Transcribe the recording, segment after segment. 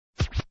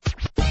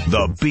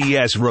The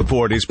BS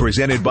Report is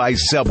presented by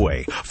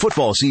Subway.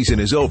 Football season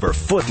is over.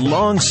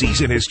 Foot-long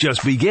season is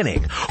just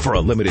beginning. For a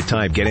limited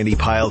time, get any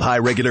piled high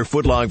regular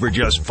footlong for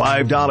just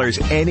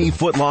 $5. Any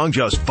footlong,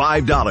 just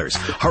 $5.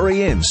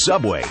 Hurry in,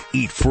 Subway.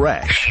 Eat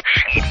fresh.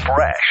 Eat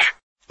fresh.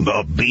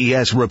 The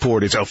BS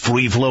Report is a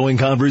free-flowing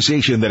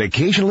conversation that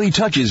occasionally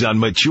touches on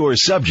mature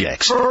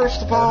subjects.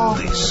 First of all,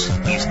 this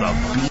is the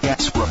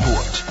BS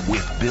Report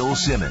with Bill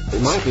Simmons.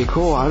 It might be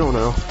cool, I don't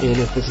know. And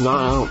if it's not,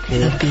 I don't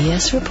care. The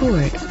BS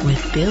Report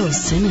with Bill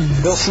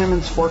Simmons. Bill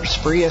Simmons works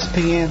for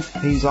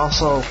ESPN. He's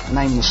also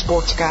named the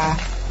sports guy,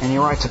 and he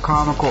writes a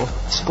Chronicle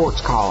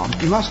sports column.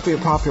 He must be a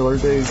popular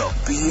dude. The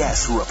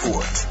BS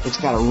Report. It's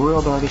got a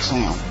real dirty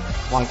sound,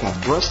 like a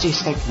rusty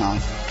steak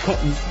knife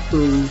cutting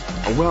through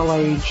a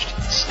well-aged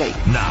steak.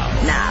 Now.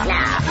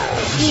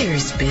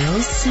 Here's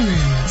Bill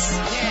Simmons.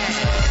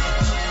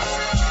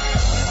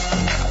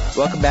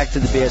 Welcome back to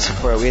the BS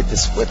Report. We had to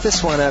split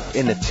this one up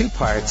into two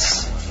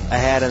parts. I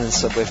had on the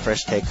Subway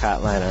Fresh Take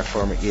Hotline our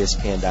former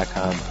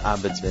ESPN.com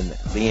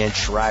ombudsman, Anne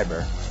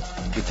Schreiber.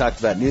 We talked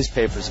about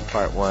newspapers in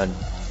part one.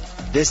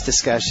 This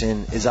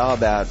discussion is all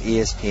about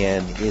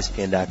ESPN,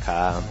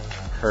 ESPN.com,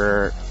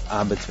 her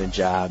ombudsman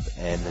job,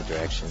 and the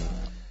direction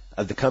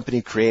of the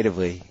company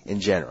creatively in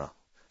general.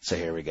 So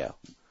here we go.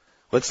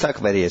 Let's talk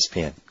about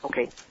ESPN.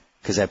 Okay.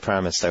 Because I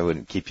promised I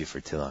wouldn't keep you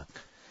for too long.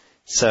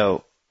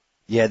 So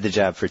you had the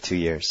job for 2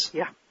 years.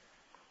 Yeah.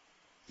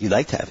 You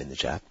liked having the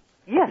job.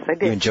 Yes, I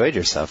did. You enjoyed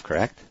yourself,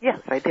 correct?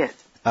 Yes, I did.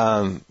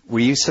 Were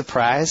you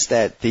surprised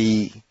at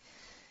the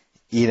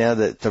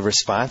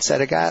response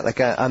that it got?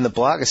 Like on the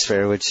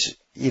blogosphere, which,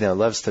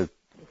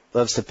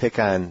 loves to pick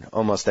on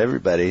almost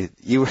everybody,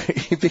 you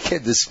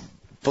became this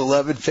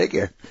beloved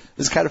figure. It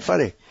was kind of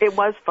funny. It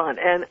was fun,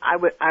 and I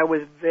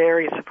was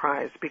very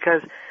surprised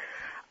because,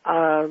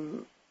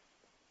 one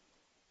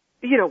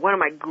of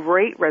my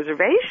great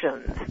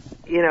reservations,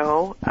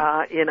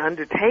 in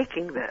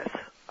undertaking this,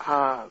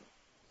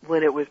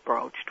 when it was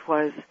broached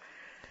was,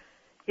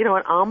 an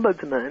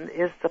ombudsman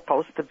is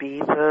supposed to be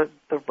the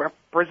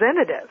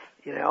representative,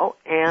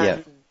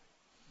 and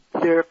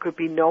there could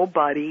be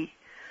nobody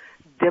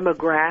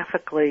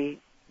demographically,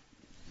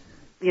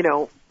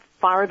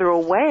 farther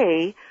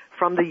away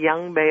from the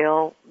young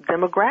male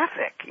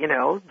demographic,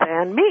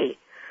 than me.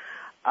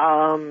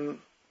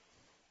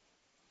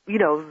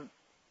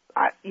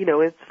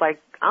 It's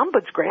like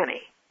ombuds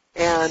granny.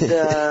 And,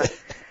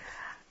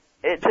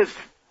 it just,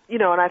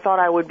 and I thought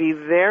I would be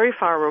very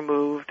far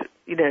removed,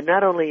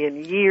 not only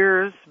in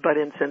years, but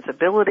in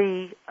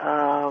sensibility.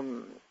 How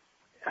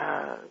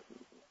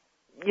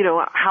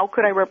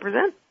could I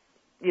represent,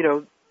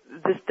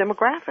 this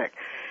demographic?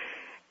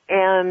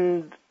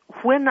 And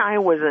when I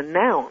was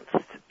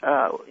announced,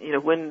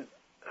 when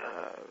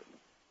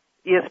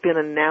ESPN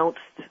announced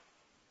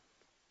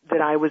that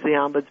I was the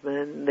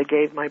ombudsman, they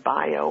gave my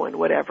bio and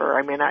whatever.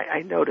 I mean,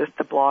 I noticed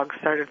the blogs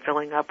started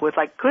filling up with,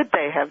 could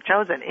they have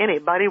chosen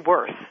anybody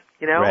worse?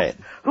 Right.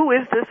 Who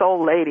is this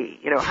old lady?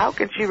 How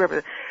can she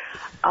represent?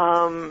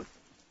 And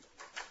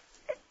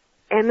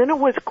then it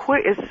was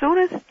quick. As soon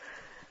as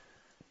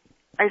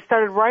I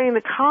started writing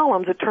the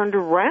columns, it turned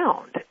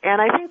around.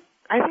 And I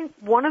think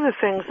one of the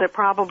things that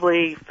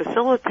probably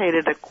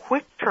facilitated a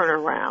quick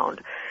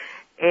turnaround,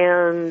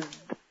 and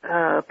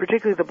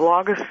particularly the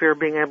blogosphere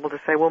being able to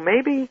say, well,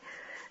 maybe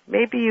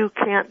you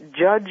can't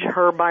judge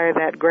her by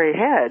that gray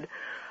head,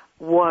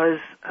 was,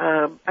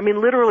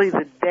 literally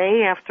the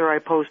day after I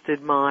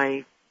posted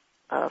my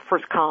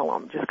first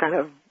column, just kind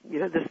of,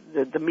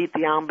 the Meet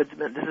the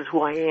Ombudsman, this is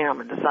who I am,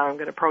 and this is how I'm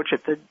going to approach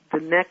it. The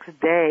next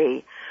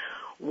day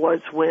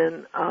was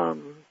when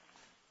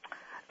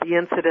the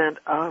incident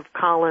of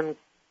Colin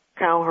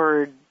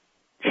Cowherd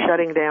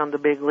shutting down the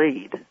big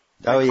lead.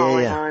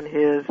 Calling on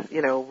his,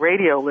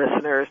 radio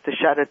listeners to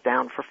shut it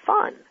down for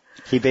fun.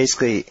 He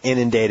basically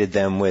inundated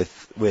them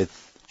with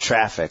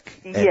traffic.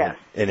 And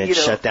it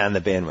shut down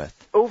the bandwidth.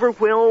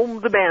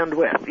 Overwhelmed the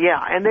bandwidth,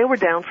 yeah. And they were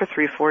down for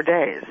 3-4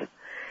 days.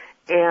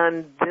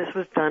 And this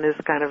was done as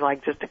kind of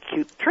like just a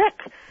cute trick.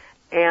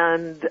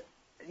 And,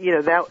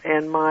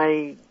 and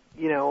my,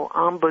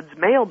 ombuds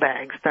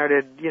mailbag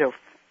started,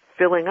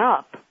 filling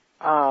up,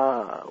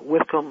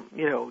 with,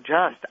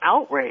 just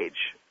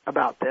outrage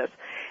about this.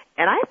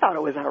 And I thought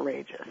it was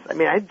outrageous.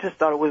 I just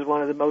thought it was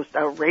one of the most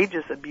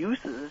outrageous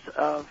abuses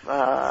of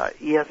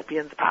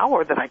ESPN's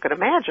power that I could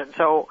imagine.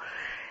 So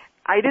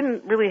I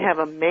didn't really have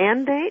a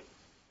mandate.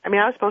 I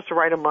was supposed to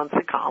write a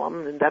monthly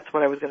column, and that's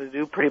what I was going to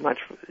do pretty much,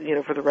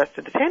 for the rest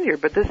of the tenure.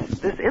 But this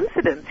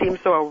incident seemed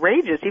so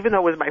outrageous. Even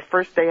though it was my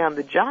first day on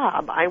the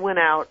job, I went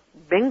out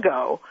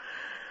bingo,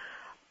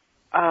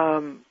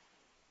 and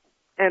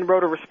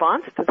wrote a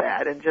response to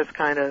that, and just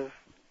kind of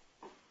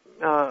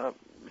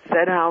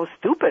said how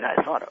stupid I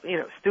thought,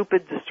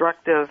 stupid,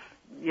 destructive,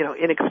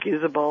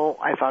 inexcusable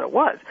I thought it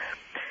was.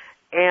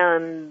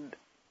 And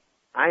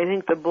I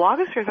think the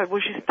blogosphere said,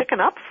 well, she's sticking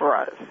up for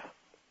us.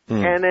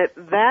 And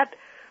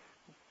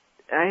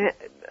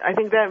I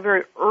think that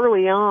very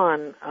early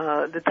on,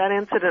 that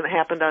incident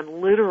happened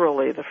on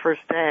literally the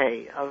first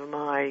day of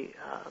my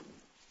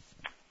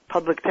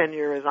public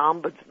tenure as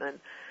ombudsman.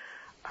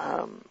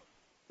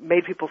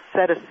 made people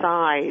set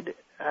aside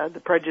the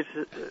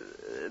prejudices,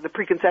 the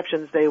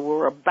preconceptions they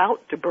were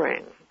about to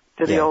bring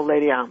to the old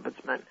lady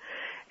ombudsman.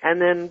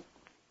 And then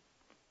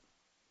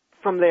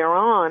from there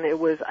on, it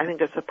was, I think,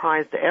 a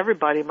surprise to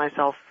everybody,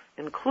 myself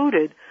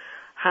included,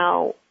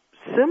 how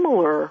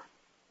similar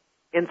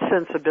in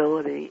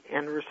sensibility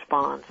and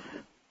response,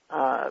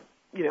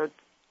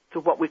 to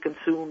what we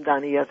consumed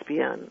on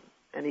ESPN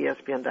and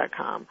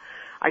ESPN.com,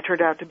 I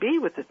turned out to be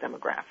with this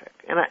demographic.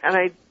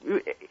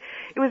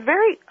 It was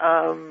very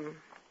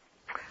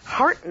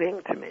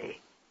heartening to me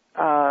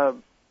to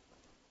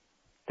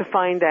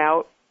find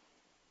out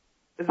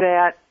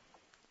that,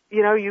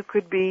 you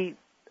could be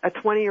a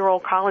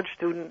 20-year-old college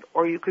student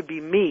or you could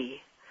be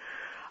me.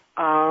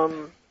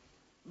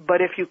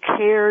 But if you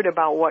cared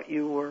about what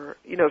you were,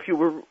 if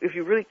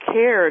you really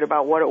cared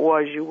about what it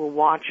was you were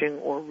watching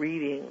or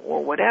reading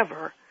or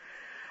whatever,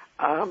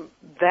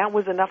 that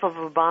was enough of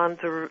a bond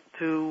to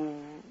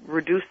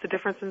reduce the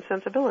difference in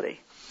sensibility.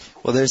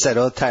 Well, there's that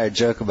old tired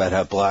joke about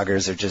how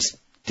bloggers are just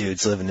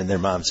dudes living in their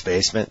mom's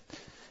basement.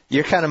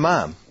 You're kind of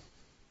mom.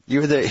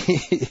 You were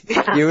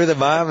the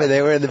mom and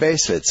they were in the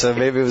basement. So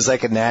maybe it was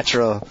like a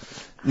natural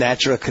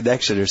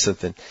connection or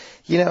something.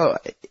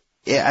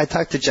 I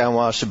talked to John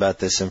Walsh about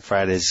this in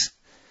Friday's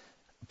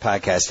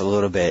podcast a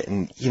little bit,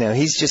 and,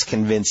 he's just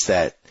convinced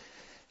that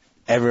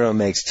everyone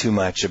makes too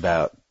much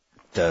about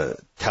the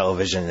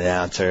television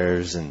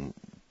announcers and,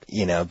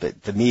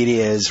 but the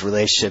media's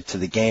relationship to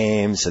the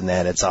games and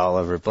that it's all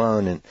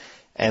overblown.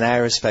 And I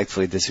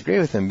respectfully disagree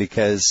with him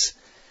because,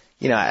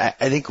 I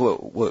think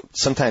what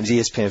sometimes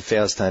ESPN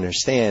fails to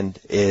understand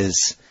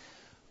is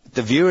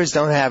the viewers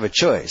don't have a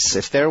choice.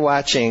 If they're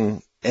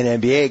watching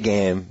an NBA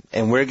game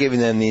and we're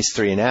giving them these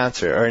three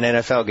announcers, or an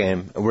NFL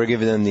game and we're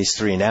giving them these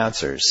three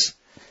announcers,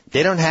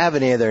 they don't have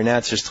any other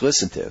announcers to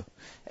listen to.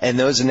 And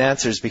those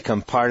announcers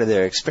become part of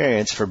their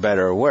experience for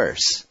better or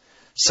worse.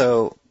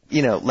 So,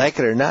 like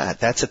it or not,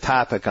 that's a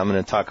topic I'm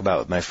going to talk about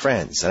with my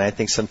friends. And I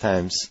think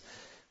sometimes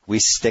we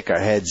stick our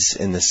heads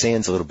in the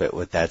sands a little bit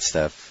with that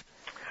stuff.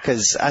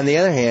 Because on the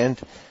other hand,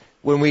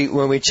 when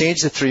we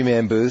change the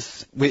three-man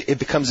booth, it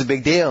becomes a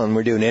big deal, and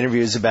we're doing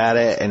interviews about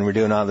it, and we're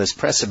doing all this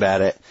press about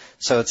it.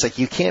 So it's like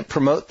you can't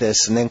promote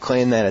this and then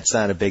claim that it's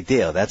not a big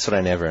deal. That's what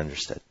I never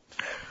understood.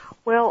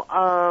 Well,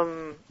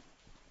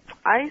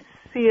 I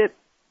see it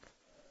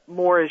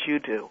more as you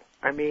do.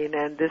 I mean,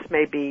 and this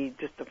may be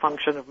just a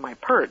function of my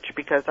perch,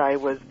 because I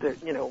was the,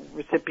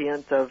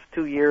 recipient of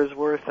 2 years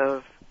worth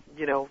of,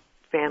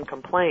 fan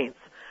complaints.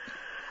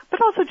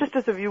 But also just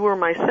as a viewer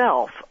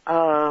myself,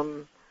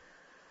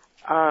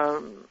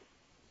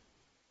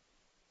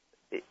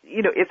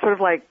 it's sort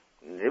of like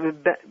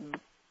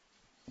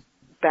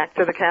back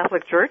to the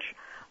Catholic Church.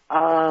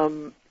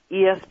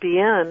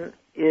 ESPN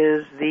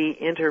is the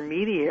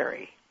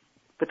intermediary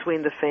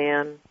between the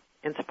fan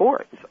and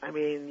sports. I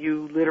mean,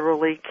 you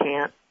literally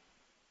can't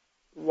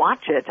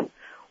watch it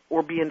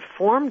or be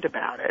informed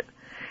about it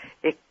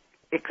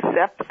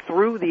except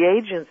through the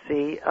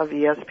agency of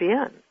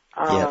ESPN.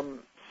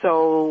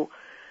 So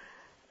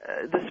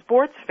the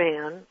sports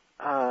fan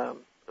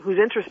who's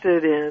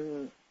interested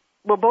in,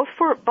 both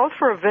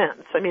for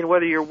events. I mean,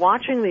 whether you're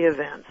watching the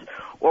events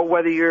or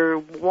whether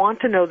you want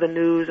to know the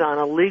news on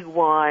a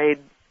league-wide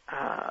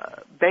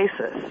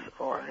basis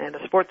and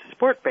a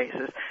sport-to-sport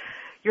basis,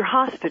 you're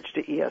hostage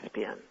to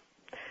ESPN.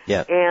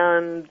 Yeah.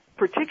 And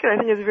particularly,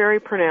 I think it's very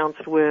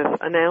pronounced with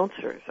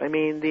announcers. I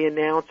mean, the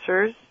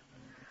announcers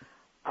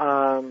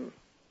have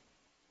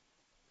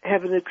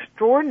an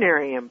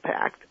extraordinary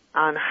impact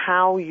on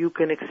how you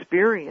can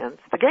experience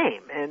the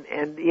game.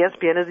 And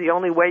ESPN is the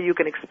only way you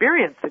can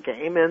experience the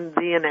game, and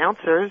the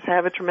announcers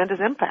have a tremendous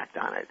impact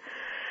on it.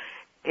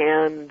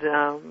 And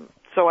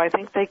so I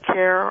think they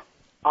care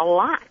a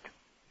lot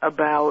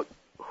about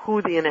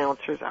who the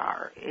announcers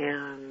are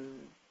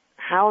and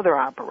how they're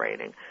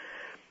operating.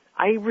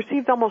 I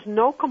received almost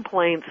no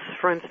complaints,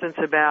 for instance,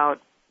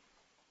 about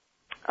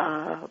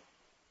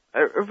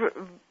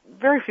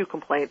very few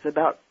complaints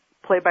about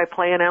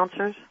play-by-play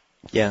announcers.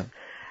 Yeah.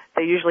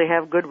 They usually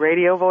have good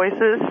radio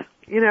voices,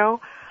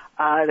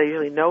 They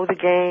usually know the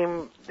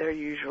game. They're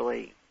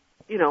usually,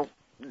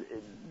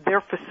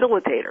 they're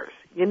facilitators.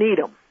 You need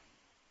them.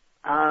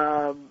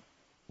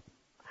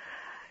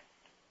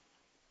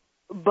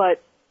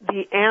 But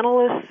the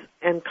analysts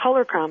and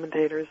color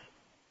commentators,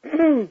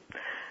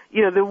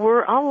 there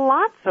were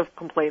lots of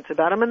complaints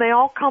about them, and they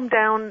all come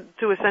down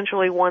to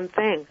essentially one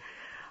thing.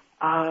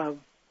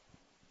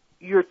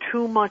 You're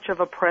too much of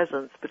a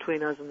presence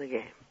between us and the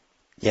game.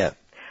 Yeah.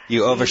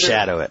 You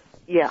overshadow it.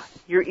 Yeah.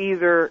 You're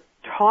either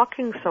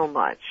talking so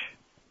much,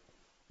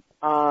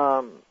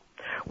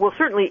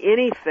 certainly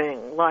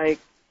anything like,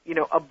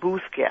 a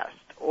booth guest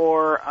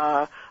or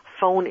a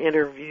phone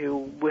interview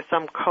with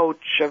some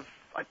coach of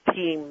a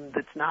team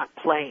that's not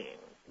playing,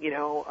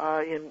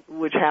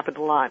 which happened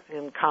a lot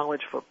in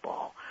college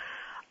football.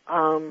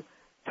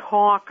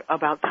 Talk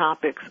about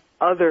topics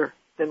other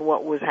than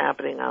what was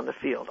happening on the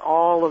field.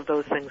 All of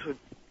those things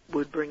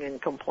would bring in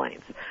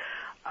complaints.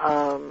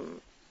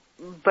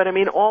 But I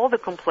mean, all the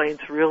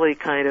complaints really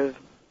kind of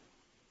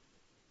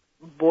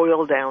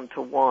boil down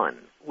to one,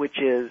 which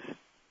is,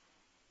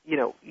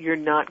 you're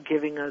not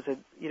giving us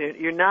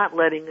you're not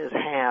letting us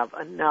have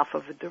enough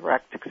of a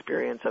direct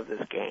experience of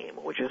this game,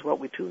 which is what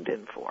we tuned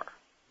in for.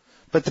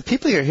 But the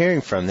people you're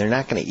hearing from, they're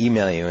not going to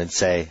email you and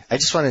say, I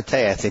just want to tell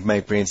you, I think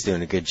Mike Breen's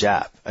doing a good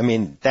job. I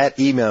mean, that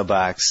email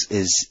box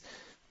is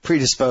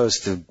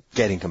predisposed to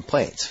getting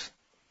complaints.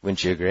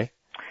 Wouldn't you agree?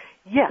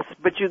 Yes,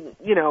 but you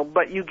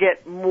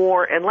get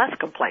more and less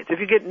complaints. If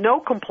you get no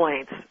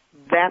complaints,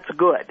 that's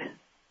good.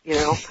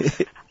 And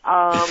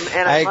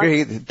I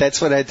agree.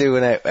 That's what I do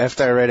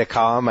after I write a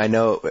column. I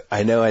know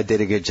I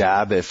did a good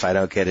job if I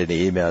don't get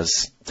any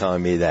emails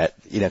telling me that,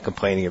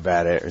 complaining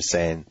about it or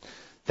saying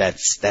that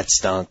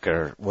stunk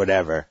or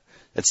whatever.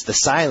 It's the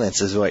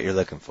silence is what you're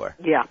looking for.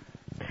 Yeah.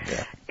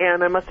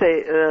 And I must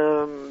say,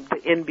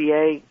 the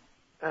NBA,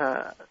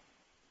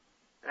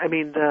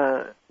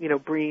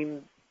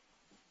 Breen,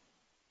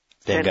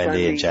 Van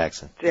Gundy and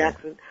Jackson.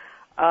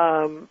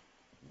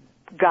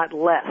 Got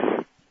less.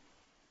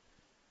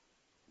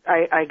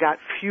 I got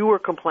fewer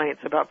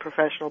complaints about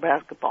professional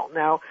basketball.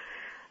 Now,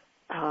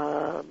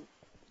 I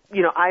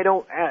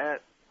don't,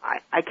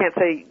 I can't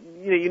say,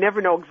 you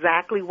never know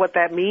exactly what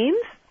that means.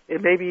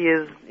 It maybe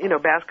is,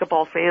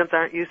 basketball fans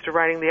aren't used to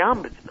writing the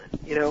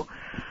ombudsman,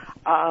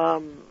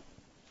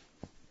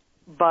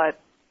 but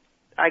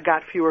I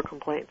got fewer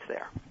complaints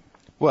there.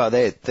 Well,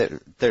 they're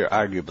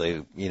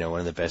arguably, one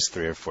of the best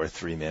 3 or 4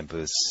 three-man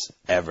booths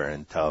ever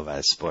in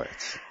televised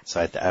sports.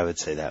 So I would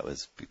say that would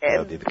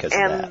be because of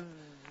that. And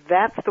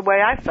that's the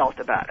way I felt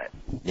about it.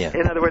 Yeah.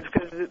 In other words,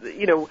 because, as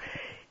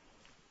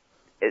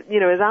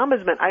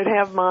ombudsman, I'd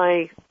have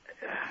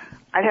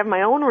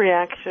my own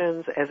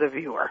reactions as a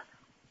viewer.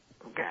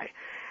 Okay.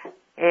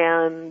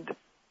 And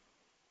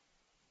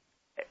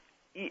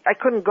I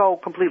couldn't go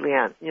completely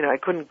on, I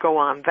couldn't go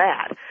on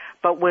that.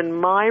 But when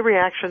my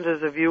reactions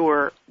as a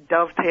viewer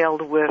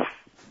dovetailed with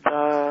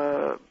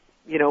the,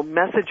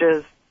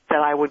 messages that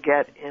I would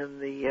get in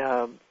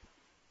the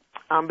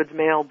ombuds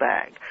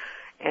mailbag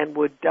and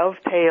would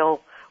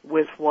dovetail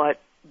with what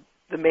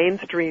the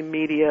mainstream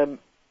media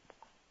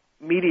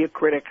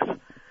critics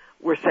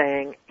were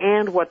saying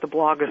and what the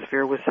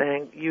blogosphere was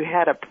saying, you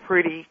had a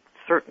pretty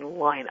certain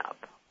lineup.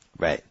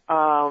 Right.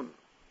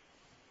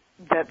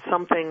 That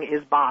something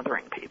is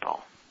bothering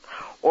people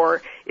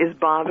or is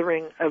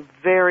bothering a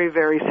very,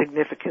 very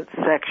significant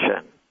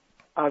section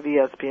of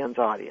ESPN's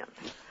audience.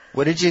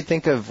 What did you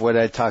think of what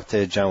I talked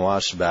to John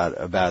Walsh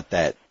about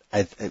that?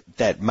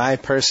 That my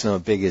personal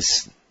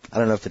biggest, I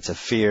don't know if it's a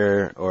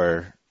fear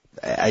or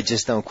I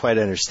just don't quite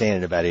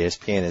understand it about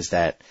ESPN is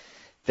that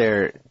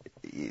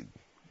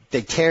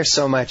they care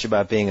so much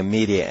about being a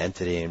media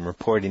entity and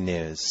reporting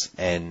news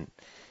and,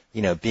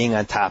 being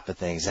on top of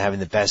things, having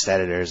the best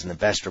editors and the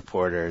best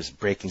reporters,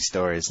 breaking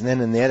stories. And then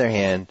on the other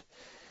hand,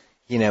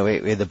 we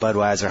had the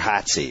Budweiser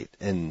hot seat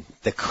and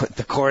the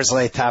Coors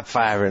Light top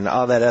 5 and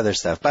all that other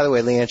stuff. By the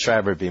way, Anne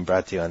Schreiber being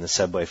brought to you on the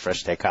Subway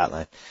Fresh Take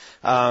Hotline.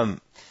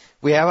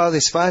 We have all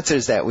these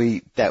sponsors that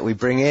we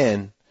bring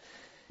in.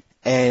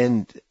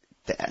 And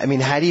I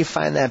mean, how do you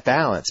find that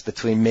balance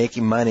between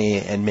making money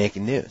and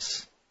making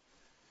news?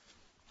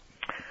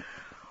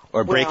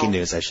 Or breaking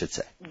news, I should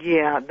say.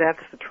 Yeah, that's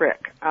the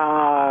trick.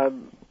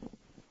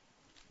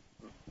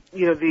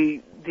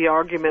 The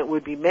argument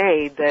would be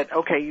made that,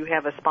 okay, you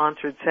have a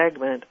sponsored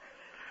segment.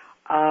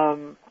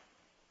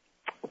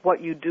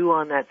 What you do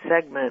on that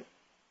segment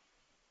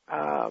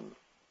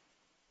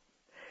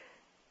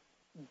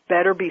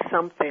better be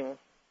something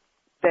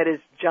that is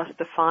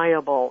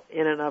justifiable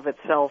in and of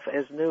itself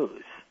as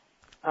news.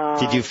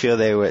 Did you feel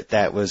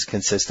that was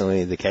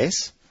consistently the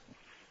case?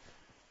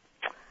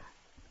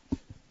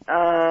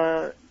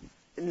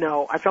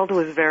 No, I felt it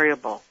was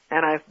variable,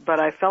 but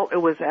I felt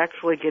it was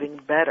actually getting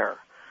better.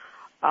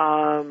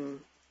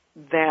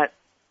 That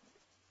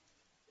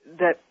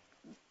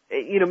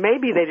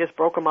maybe they just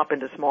broke them up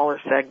into smaller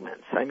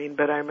segments. I mean,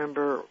 but I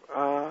remember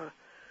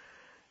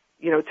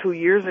 2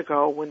 years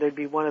ago when there'd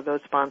be one of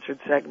those sponsored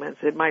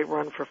segments, it might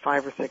run for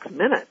 5 or 6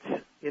 minutes.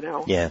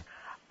 Yeah.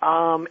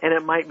 And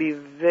it might be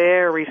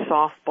very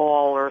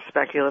softball or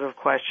speculative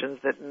questions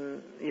that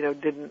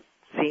didn't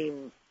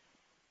seem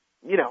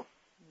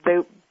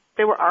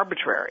they were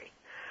arbitrary.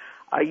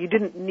 You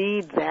didn't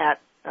need that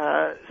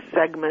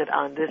segment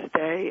on this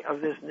day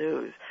of this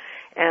news.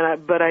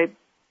 But I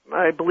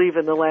believe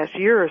in the last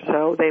year or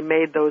so they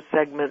made those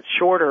segments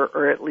shorter,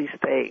 or at least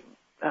they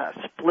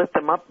split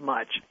them up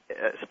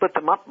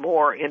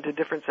more into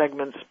different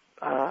segments,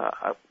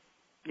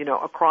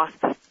 across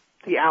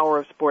the hour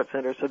of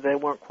SportsCenter, so they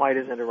weren't quite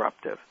as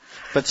interruptive.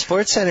 But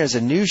SportsCenter is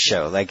a news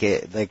show,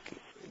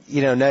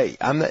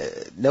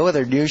 no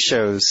other news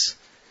shows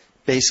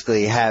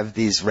basically have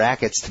these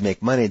rackets to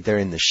make money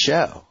during the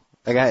show.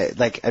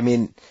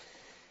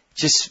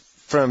 Just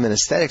from an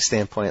aesthetic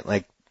standpoint,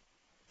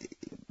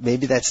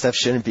 maybe that stuff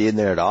shouldn't be in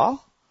there at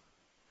all?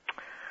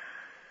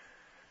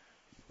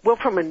 Well,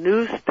 from a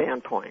news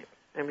standpoint,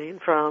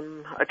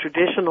 from a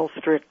traditional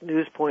strict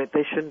news point,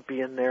 they shouldn't be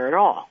in there at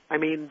all.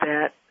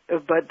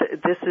 But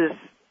this is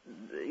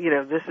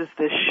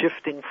this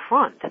shifting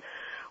front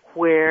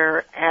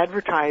where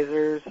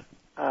advertisers,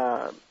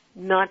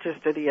 not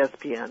just at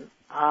ESPN,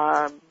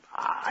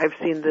 I've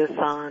seen this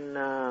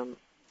on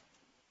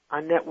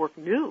network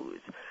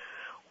news,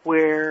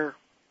 where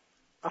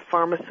a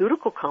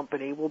pharmaceutical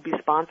company will be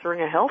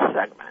sponsoring a health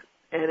segment,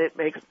 and it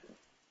makes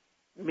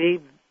me,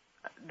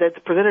 that's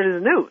presented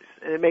as news,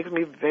 and it makes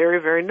me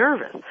very, very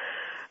nervous.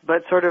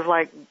 But sort of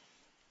like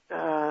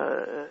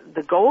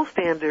the gold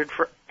standard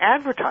for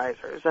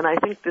advertisers, and I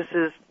think this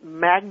is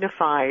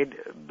magnified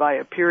by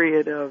a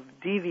period of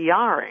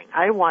DVRing.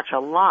 I watch a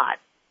lot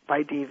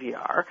by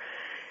DVR,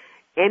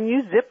 and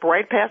you zip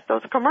right past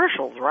those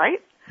commercials,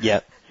 right?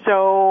 Yep.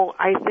 So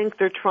I think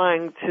they're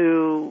trying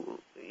to,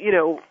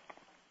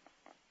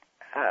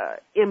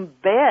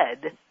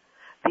 embed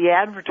the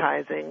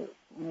advertising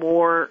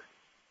more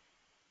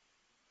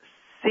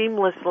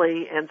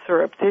seamlessly and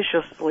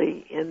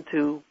surreptitiously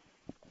into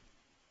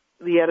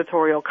the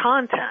editorial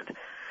content,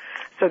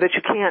 so that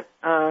you can't,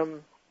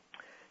 so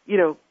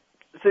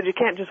that you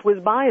can't just whiz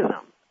by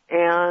them.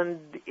 And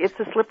it's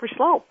a slippery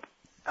slope.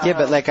 Yeah,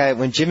 but like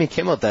when Jimmy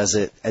Kimmel does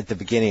it at the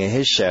beginning of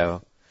his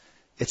show,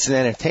 it's an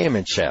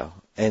entertainment show,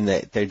 and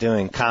they're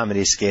doing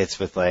comedy skits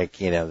with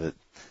the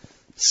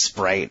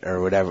Sprite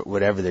or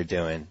whatever they're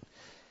doing.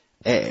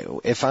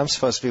 If I'm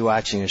supposed to be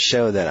watching a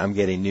show that I'm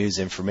getting news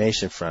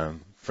information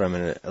from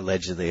an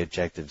allegedly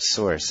objective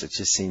source, it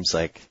just seems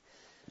like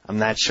I'm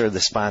not sure the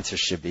sponsor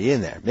should be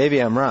in there.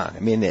 Maybe I'm wrong. I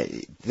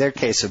mean, their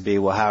case would be,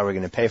 well, how are we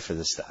going to pay for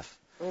this stuff?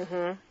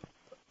 Mm-hmm.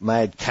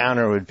 My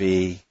counter would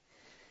be,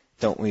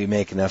 don't we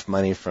make enough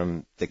money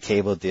from the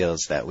cable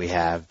deals that we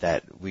have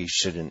that we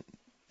shouldn't,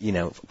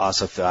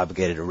 also feel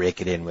obligated to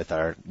rake it in with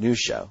our news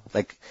show?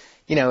 Like,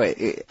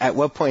 at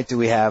what point do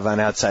we have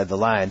on Outside the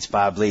Lines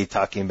Bob Lee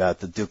talking about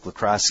the Duke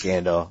lacrosse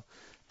scandal,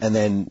 and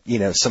then,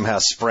 somehow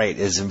Sprite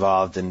is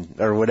involved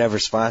or whatever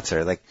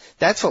sponsor? Like,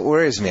 that's what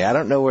worries me. I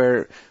don't know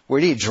where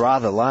do you draw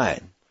the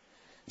line?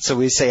 So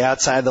we say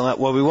outside the line,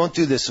 well, we won't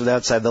do this with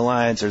Outside the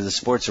Lines or the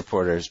sports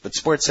reporters, but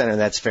SportsCenter,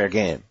 that's fair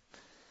game.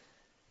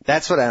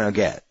 That's what I don't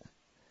get.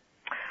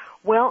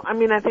 Well, I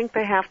mean, I think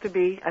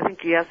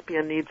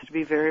ESPN needs to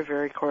be very,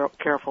 very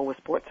careful with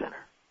SportsCenter,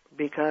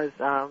 because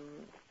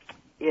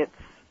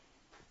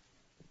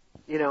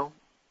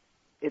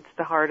it's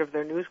the heart of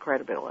their news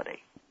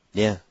credibility.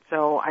 Yeah.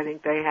 So I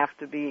think they have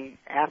to be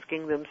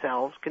asking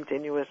themselves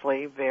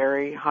continuously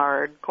very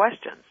hard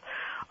questions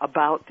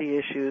about the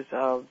issues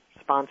of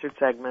sponsored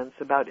segments,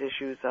 about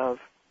issues of,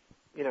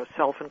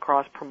 self and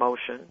cross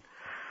promotion.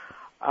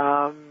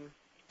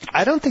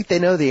 I don't think they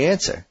know the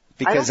answer,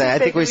 because I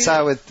think we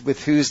saw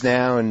with Who's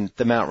Now and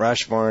the Mount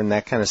Rushmore and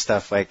that kind of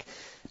stuff. Like,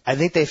 I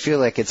think they feel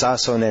like it's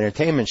also an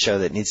entertainment show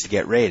that needs to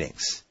get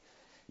ratings.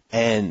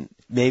 And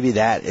maybe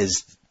that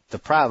is the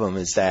problem,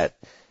 is that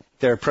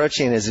they're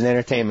approaching it as an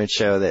entertainment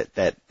show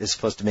that is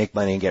supposed to make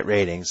money and get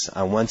ratings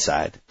on one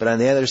side. But on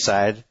the other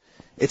side,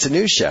 it's a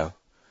news show.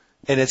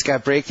 And it's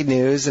got breaking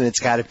news, and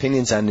it's got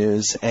opinions on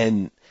news.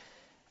 And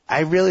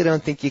I really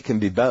don't think you can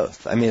be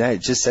both. I mean,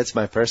 that's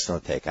my personal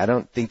take. I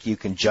don't think you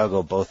can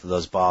juggle both of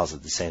those balls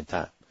at the same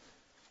time.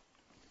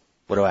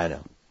 What do I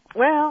know?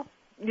 Well,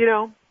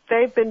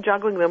 they've been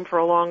juggling them for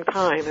a long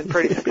time and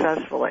pretty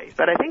successfully.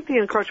 But I think the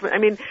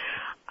encroachment,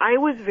 I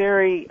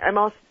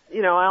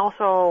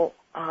also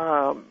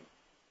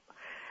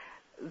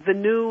the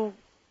new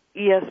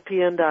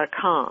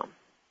ESPN.com,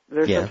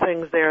 there's some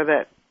things there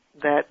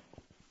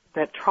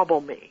that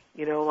trouble me.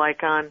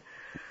 Like on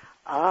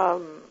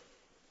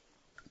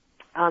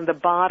the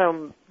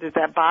bottom, there's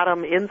that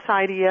bottom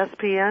Inside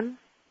ESPN.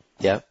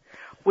 Yeah.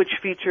 Which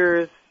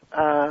features,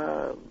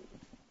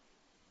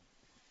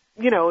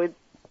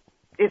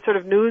 it's sort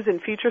of news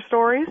and feature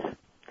stories.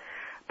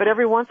 But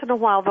every once in a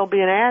while, there'll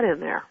be an ad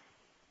in there.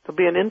 There'll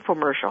be an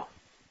infomercial.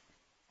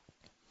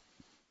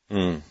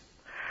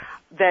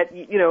 That,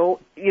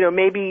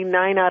 maybe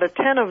 9 out of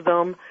 10 of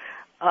them,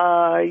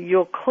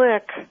 you'll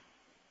click,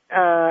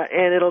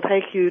 and it'll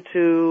take you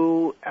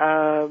to,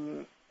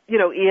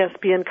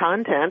 ESPN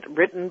content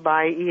written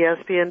by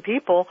ESPN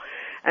people.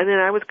 And then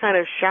I was kind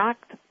of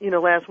shocked,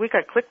 last week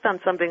I clicked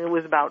on something that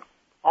was about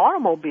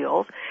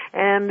automobiles,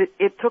 and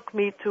it took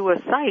me to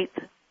a site,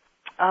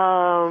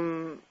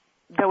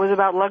 that was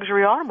about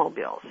luxury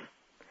automobiles.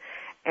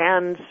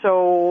 And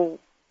so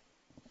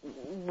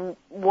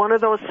one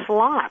of those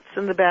slots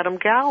in the bottom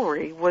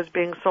gallery was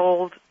being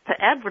sold to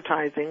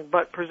advertising,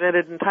 but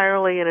presented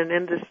entirely in an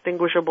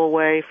indistinguishable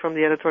way from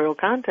the editorial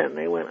content. And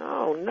they went,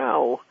 oh,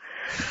 no.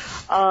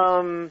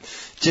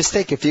 Just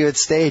think, if you had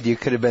stayed, you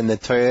could have been the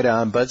Toyota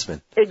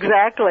ombudsman.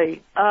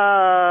 Exactly.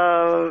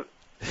 And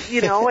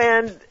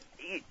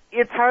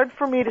it's hard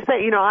for me to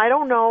say. I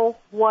don't know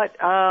what,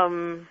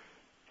 and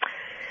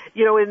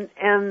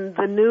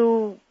the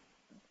new,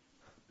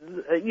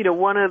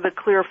 one of the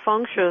clear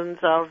functions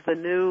of the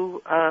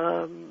new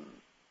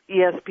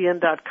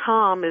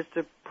ESPN.com is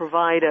to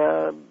provide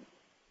a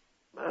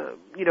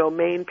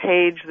main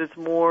page that's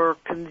more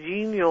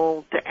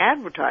congenial to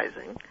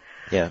advertising.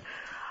 Yeah.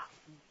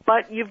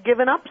 But you've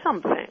given up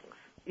some things,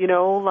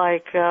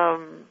 like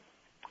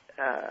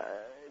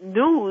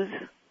news.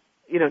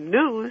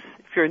 News.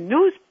 If you're a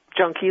news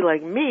junkie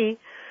like me,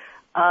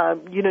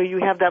 you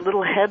have that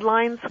little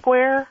headline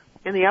square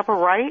in the upper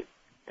right,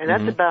 and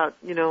that's about,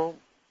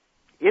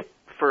 it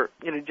for,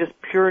 just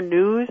pure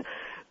news.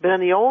 But on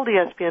the old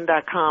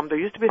ESPN.com, there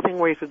used to be a thing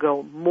where you could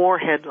go more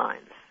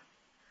headlines,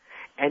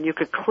 and you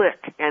could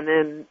click, and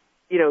then,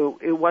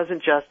 it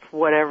wasn't just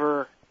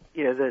whatever,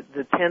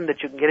 the 10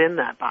 that you can get in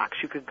that box.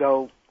 You could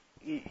go,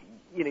 you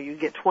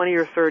get 20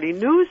 or 30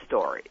 news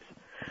stories.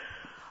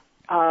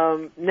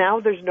 Now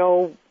there's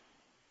no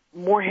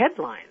more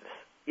headlines,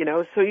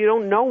 so you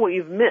don't know what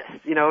you've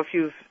missed.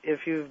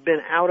 If you've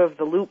been out of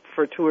the loop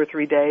for 2 or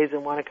 3 days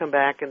and want to come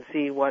back and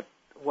see what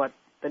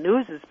the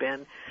news has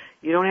been,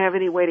 you don't have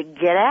any way to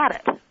get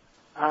at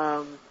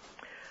it.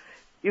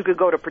 You could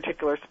go to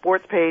particular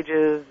sports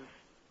pages,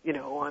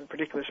 on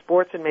particular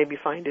sports and maybe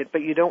find it,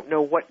 but you don't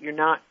know what you're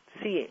not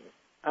seeing.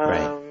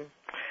 Right.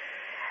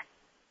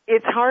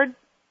 It's hard,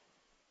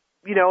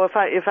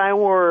 if I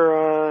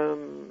were,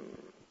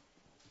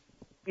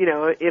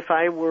 if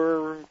I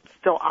were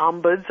still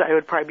ombuds, I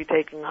would probably be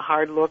taking a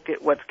hard look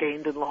at what's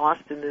gained and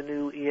lost in the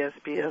new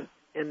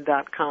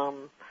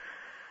ESPN.com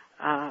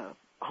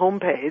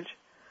homepage.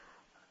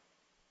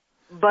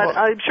 But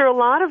I'm sure a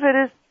lot of it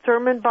is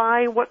determined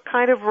by what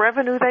kind of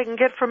revenue they can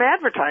get from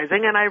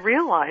advertising, and I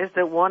realize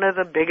that one of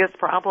the biggest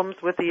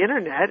problems with the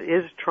Internet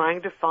is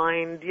trying to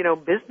find,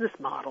 business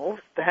models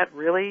that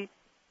really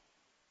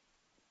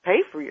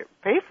pay for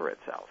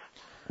itself.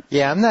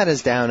 Yeah, I'm not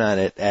as down on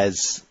it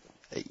as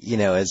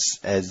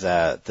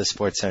the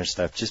SportsCenter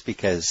stuff, just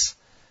because,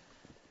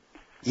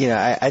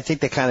 I think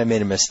they kind of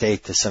made a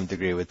mistake to some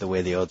degree with the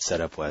way the old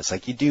setup was.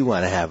 Like, you do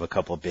want to have a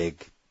couple big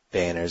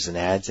banners and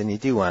ads, and you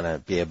do want to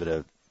be able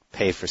to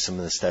pay for some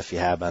of the stuff you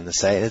have on the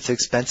site. It's an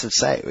expensive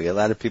site. We got a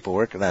lot of people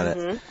working on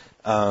it.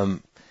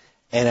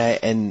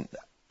 And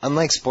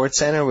unlike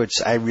SportsCenter,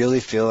 which I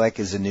really feel like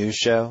is a news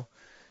show,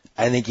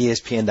 I think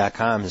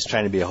ESPN.com is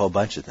trying to be a whole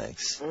bunch of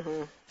things.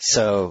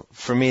 So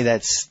for me,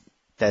 that's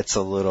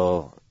a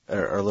little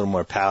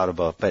more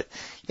palatable. But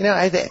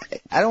I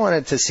don't want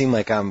it to seem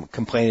like I'm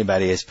complaining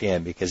about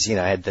ESPN because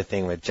I had the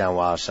thing with John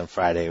Walsh on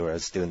Friday where I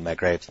was doing my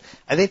grapes.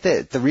 I think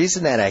that the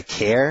reason that I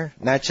care,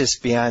 not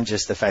just beyond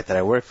just the fact that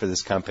I work for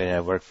this company and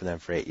I've worked for them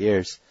for 8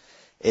 years,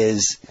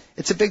 is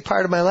it's a big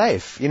part of my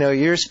life.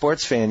 You're a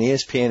sports fan.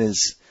 ESPN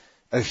is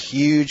a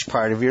huge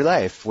part of your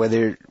life,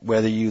 whether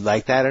you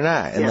like that or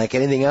not. And like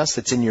anything else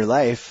that's in your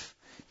life,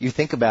 you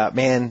think about,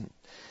 man,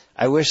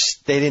 I wish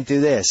they didn't do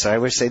this, or I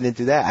wish they didn't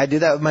do that. I do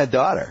that with my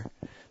daughter.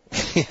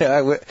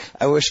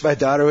 I wish my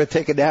daughter would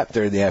take a nap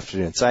during the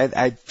afternoon. So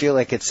I feel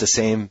like it's the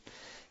same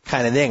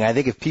kind of thing. I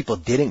think if people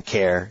didn't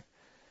care,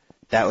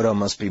 that would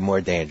almost be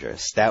more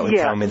dangerous. That would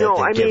tell me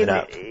that they've given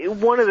up.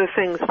 One of the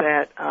things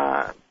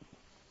that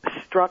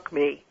struck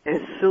me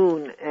as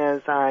soon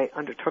as I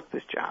undertook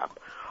this job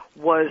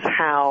was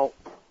how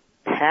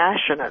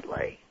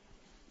passionately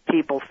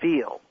people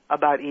feel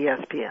about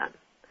ESPN.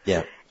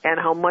 Yeah. And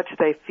how much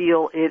they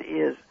feel it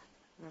is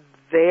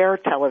their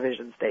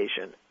television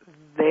station,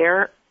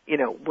 their,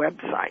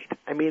 website.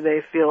 I mean,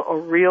 they feel a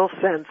real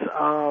sense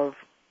of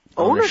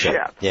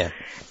ownership. Yeah.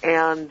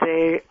 And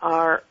they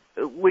are,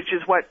 which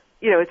is what,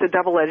 it's a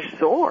double-edged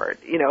sword.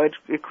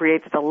 It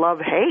creates the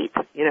love-hate,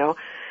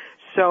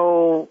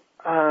 So,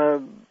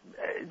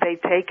 they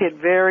take it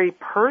very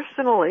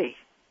personally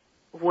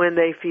when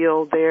they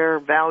feel their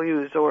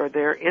values or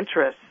their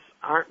interests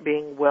aren't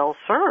being well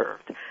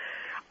served.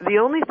 The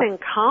only thing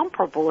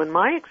comparable in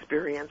my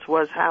experience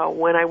was how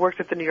when I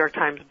worked at the New York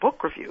Times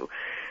Book Review,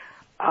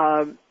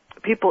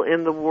 people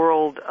in the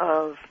world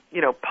of,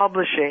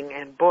 publishing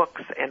and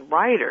books and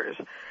writers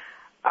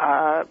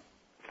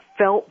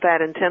felt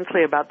that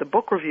intensely about the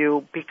book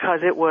review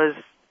because it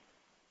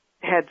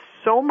had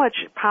so much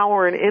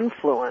power and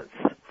influence,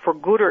 for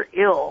good or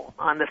ill,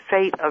 on the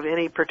fate of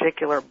any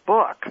particular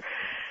book.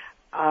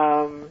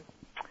 That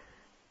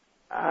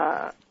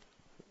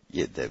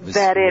was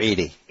that it,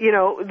 weighty.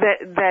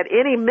 That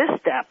any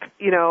misstep,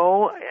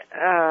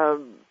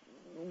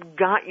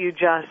 got you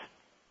just,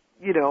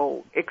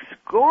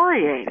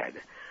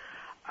 excoriated.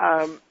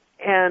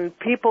 And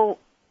people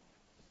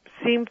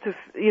seem to,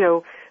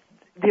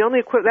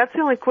 that's the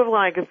only equivalent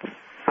I can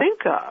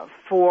think of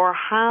for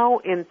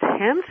how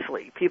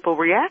intensely people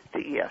react to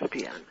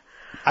ESPN.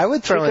 I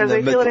would throw because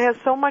in they feel it has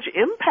so much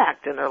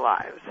impact in their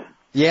lives.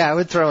 Yeah, I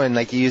would throw in,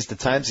 like you used the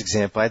Times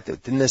example.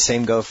 Didn't the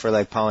same go for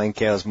like Pauline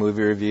Kael's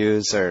movie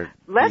reviews or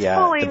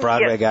the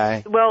Broadway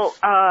guy? Well,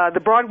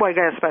 the Broadway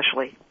guy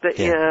especially.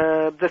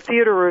 The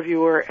theater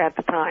reviewer at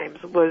the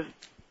Times was,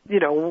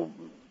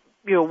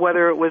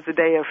 whether it was the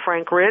day of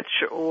Frank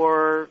Rich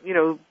or,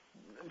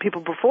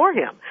 people before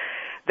him.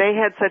 They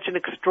had such an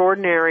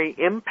extraordinary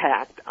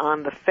impact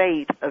on the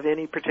fate of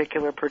any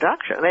particular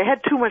production. They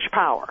had too much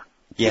power.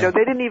 Yeah.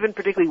 They didn't even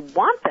particularly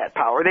want that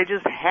power. They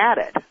just had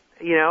it,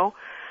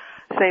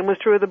 Same was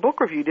true of the book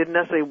review. You didn't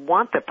necessarily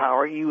want the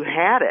power. You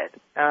had it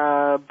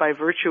by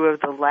virtue of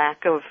the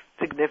lack of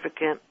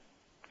significant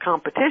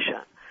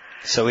competition.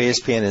 So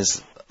ESPN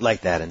is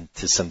like that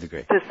to some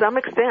degree. To some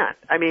extent.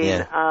 I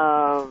mean,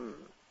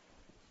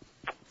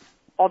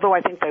 although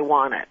I think they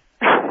want it.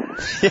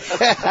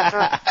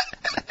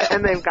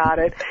 And they've got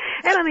it.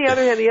 And on the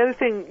other hand, the other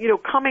thing,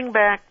 coming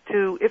back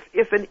to if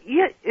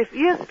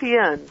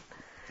ESPN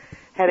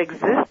had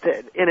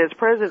existed in its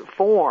present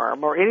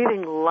form or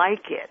anything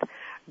like it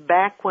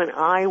back when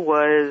I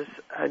was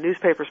a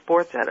newspaper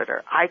sports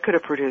editor, I could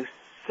have produced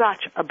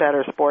such a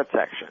better sports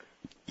section.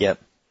 Yep.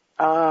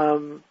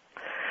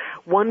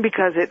 One,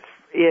 because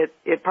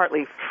it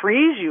partly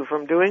frees you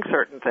from doing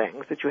certain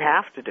things that you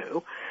have to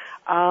do.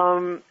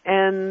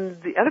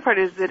 And the other part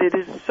is that it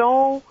is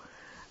so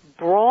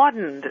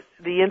broadened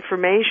the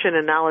information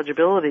and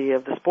knowledgeability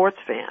of the sports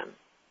fan,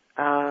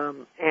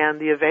 and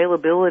the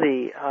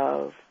availability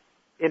of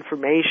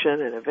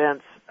information and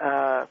events,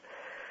 that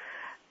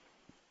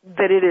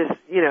it is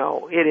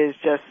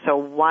just so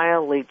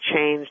wildly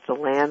changed the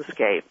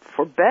landscape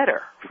for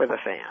better for the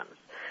fans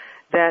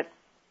that,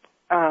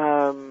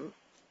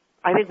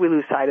 I think we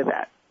lose sight of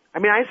that. I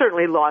mean, I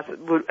certainly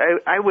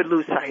I would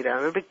lose sight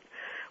of it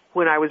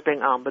when I was being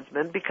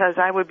ombudsman, because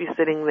I would be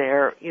sitting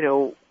there,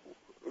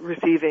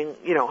 receiving,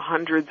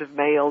 hundreds of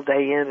mail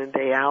day in and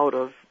day out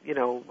of,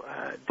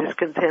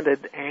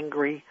 discontented,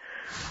 angry,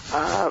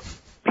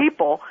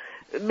 people,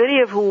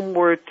 many of whom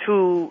are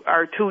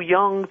too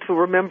young to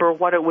remember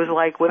what it was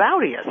like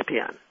without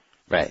ESPN.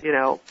 Right.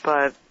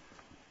 But.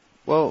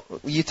 Well,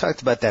 you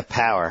talked about that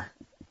power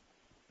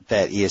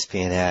that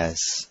ESPN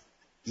has.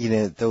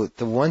 The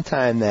one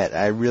time that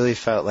I really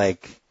felt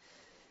like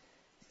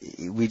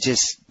we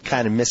just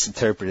kind of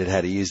misinterpreted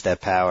how to use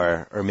that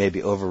power, or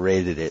maybe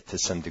overrated it to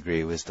some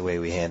degree, was the way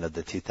we handled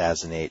the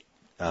 2008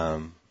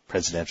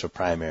 presidential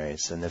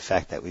primaries, and the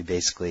fact that we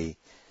basically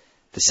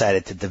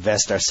decided to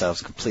divest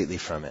ourselves completely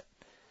from it.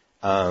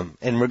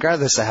 And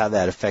regardless of how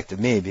that affected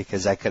me,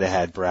 because I could have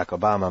had Barack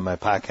Obama on my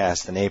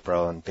podcast in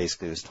April and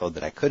basically was told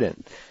that I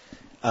couldn't,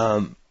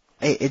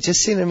 it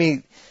just seemed to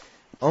me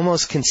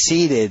almost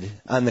conceded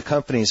on the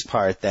company's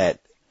part that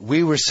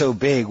we were so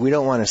big, we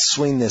don't want to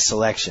swing this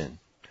election.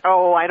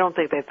 Oh, I don't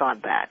think they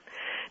thought that.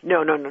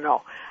 No.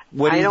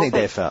 What do you think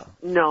they felt?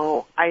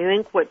 No, I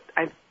think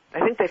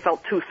they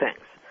felt two things.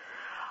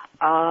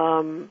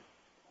 That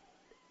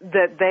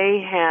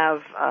they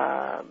have,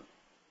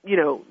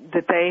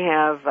 that they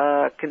have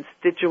a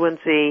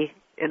constituency,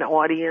 an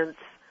audience,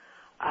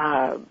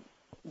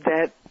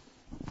 that,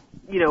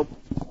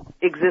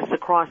 exists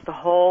across the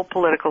whole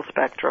political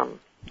spectrum.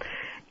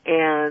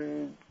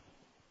 And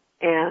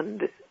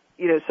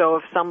so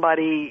if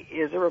somebody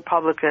is a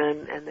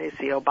Republican and they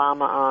see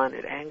Obama on,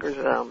 it angers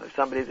them. If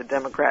somebody's a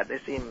Democrat, they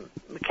see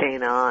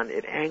McCain on,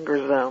 it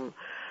angers them.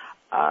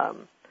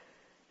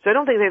 So I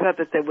don't think they thought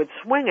that they would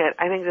swing it.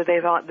 I think that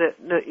they thought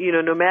that,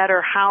 no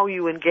matter how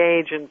you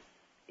engage in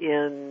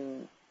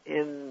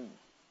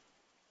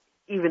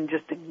even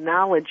just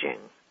acknowledging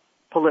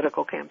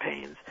political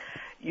campaigns,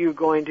 you're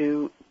going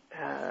to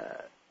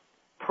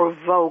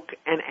provoke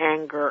and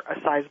anger a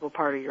sizable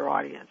part of your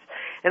audience.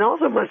 And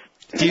also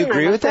Do you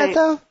agree with that,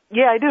 though?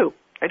 Yeah, I do.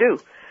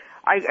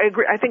 I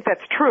agree. I think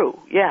that's true,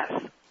 yes.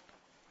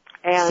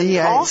 And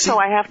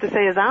I have to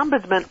say, as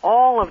ombudsman,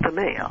 all of the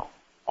mail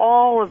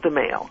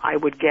I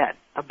would get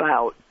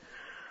about,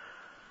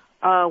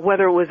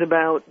 whether it was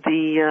about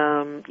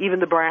even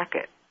the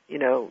bracket,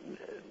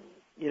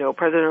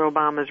 President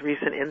Obama's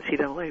recent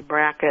NCAA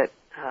bracket,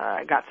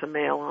 I got some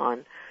mail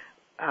on,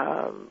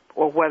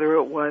 or whether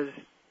it was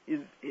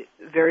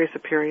various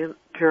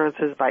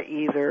appearances by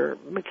either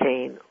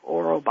McCain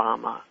or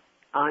Obama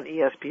on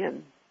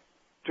ESPN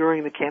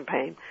during the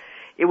campaign.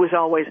 It was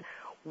always,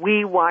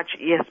 we watch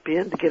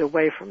ESPN to get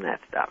away from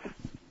that stuff.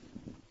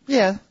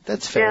 Yeah,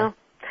 that's fair. Yeah.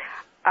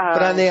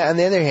 But on the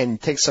other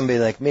hand, take somebody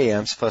like me.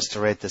 I'm supposed to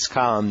write this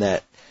column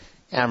that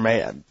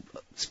I'm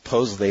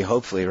supposedly,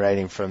 hopefully,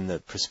 writing from the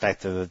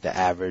perspective of the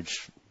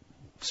average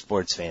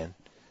sports fan.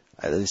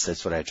 At least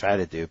that's what I try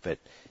to do. But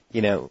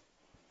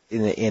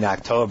in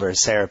October,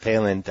 Sarah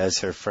Palin does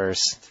her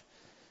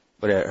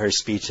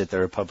speech at the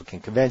Republican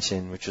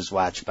convention, which was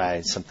watched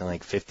by something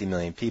like 50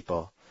 million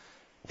people,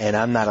 and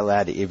I'm not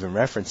allowed to even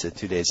reference it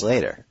 2 days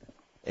later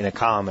in a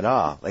column at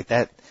all. Like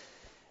that.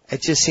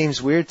 It just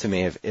seems weird to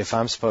me if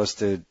I'm supposed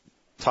to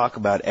talk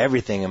about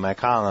everything in my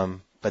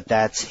column, but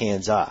that's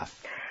hands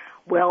off.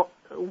 Well,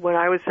 what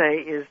I would say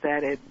is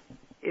that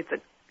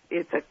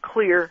it's a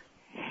clear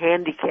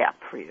handicap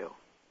for you.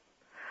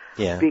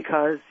 Yeah.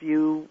 Because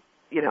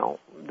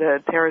the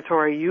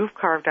territory you've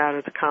carved out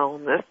as a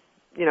columnist,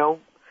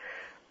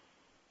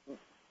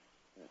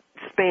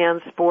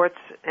 spans sports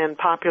and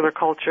popular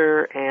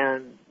culture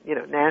and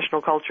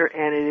national culture,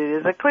 and it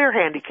is a clear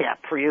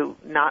handicap for you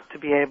not to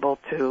be able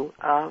to,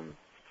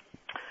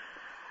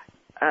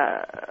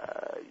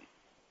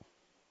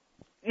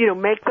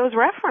 make those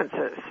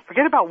references.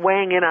 Forget about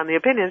weighing in on the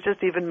opinions,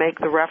 just even make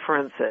the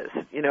references,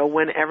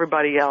 when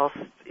everybody else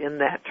in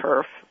that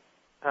turf,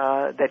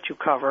 that you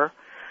cover,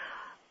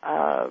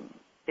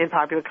 in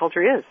popular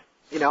culture is.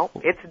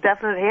 It's a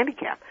definite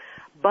handicap.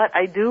 But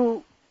I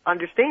do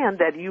understand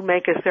that you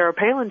make a Sarah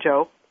Palin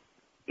joke,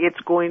 it's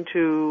going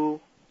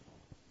to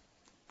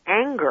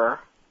anger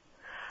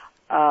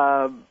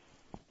a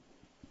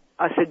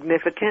a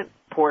significant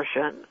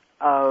portion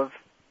of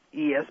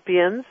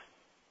ESPN's,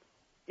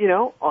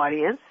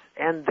 audience,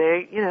 and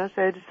they, so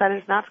they decided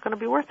it's not going to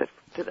be worth it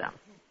to them.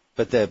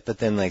 But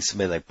then like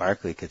somebody like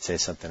Barkley could say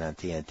something on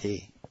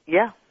TNT.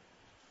 Yeah.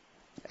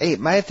 Hey,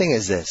 my thing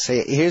is this.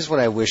 Hey, here's what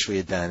I wish we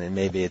had done, and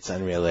maybe it's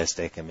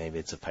unrealistic and maybe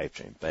it's a pipe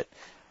dream, but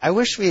I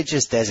wish we had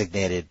just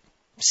designated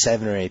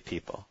 7 or 8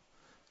 people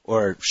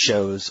or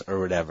shows or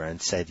whatever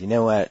and said, you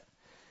know what,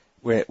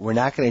 we're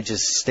not going to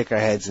just stick our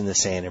heads in the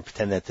sand and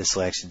pretend that this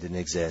election didn't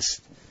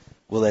exist.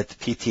 We'll let the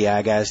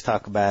PTI guys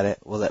talk about it.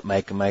 We'll let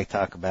Mike and Mike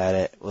talk about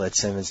it. We'll let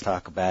Simmons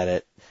talk about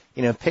it.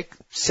 Pick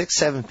 6,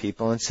 7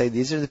 people and say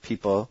these are the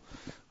people.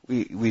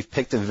 We've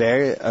picked a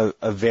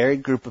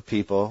varied group of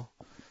people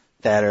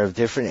that are of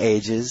different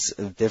ages,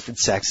 of different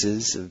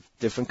sexes, of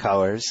different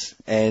colors,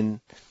 and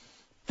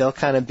they'll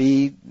kind of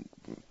be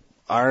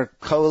our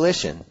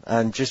coalition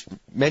on just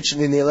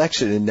mentioning the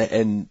election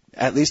and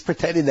at least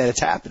pretending that it's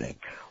happening.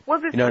 Well,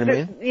 you know what I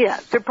mean? Yeah,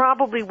 there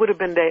probably would have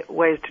been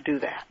ways to do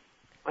that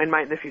in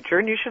the future,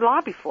 and you should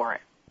lobby for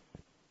it.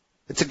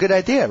 It's a good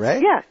idea,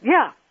 right?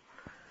 Yeah.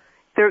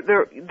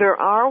 There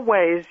are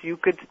ways you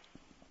could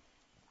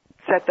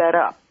set that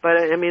up, but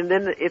I mean,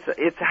 then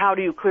it's how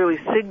do you clearly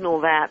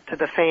signal that to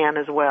the fan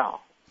as well?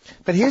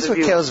 But here's what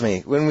kills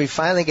me: when we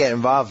finally get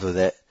involved with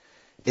it,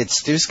 it's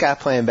Stu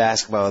Scott playing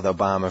basketball with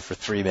Obama for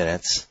 3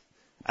 minutes.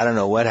 I don't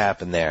know what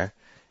happened there.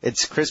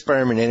 It's Chris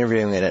Berman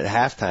interviewing it at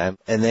halftime,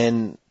 and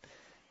then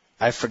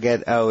I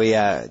forget. Oh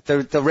yeah,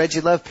 the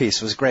Reggie Love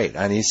piece was great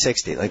on East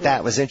 60. Like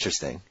that was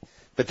interesting.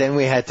 But then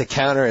we had to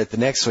counter it the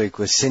next week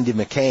with Cindy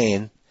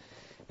McCain.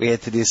 We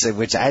had to do something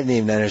which I didn't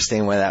even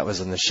understand why that was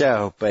on the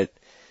show, but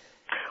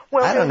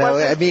I don't know.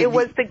 I mean, it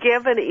was to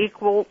give an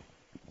equal,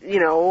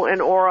 an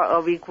aura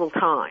of equal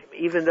time,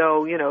 even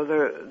though,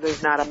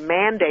 there's not a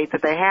mandate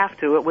that they have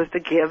to. It was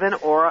to give an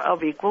aura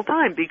of equal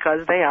time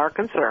because they are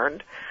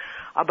concerned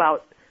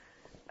about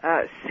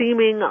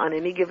seeming on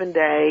any given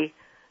day,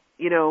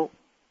 to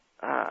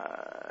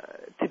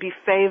be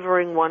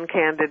favoring one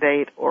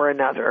candidate or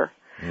another.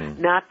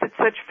 Not that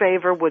such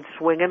favor would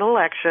swing an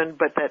election,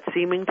 but that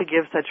seeming to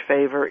give such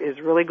favor is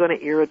really going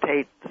to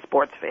irritate the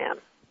sports fan,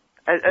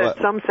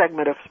 some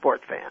segment of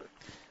sports fan.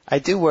 I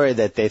do worry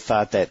that they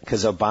thought that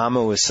because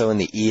Obama was so in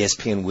the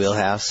ESPN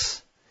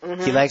wheelhouse,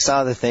 he likes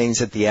all the things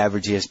that the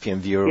average ESPN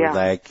viewer would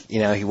like.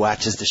 He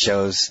watches the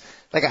shows.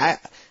 Like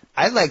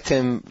I liked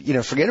him,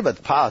 forget about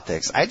the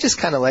politics. I just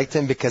kind of liked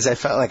him because I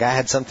felt like I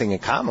had something in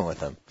common with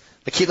him.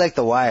 Like he liked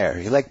The Wire.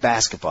 He liked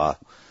basketball,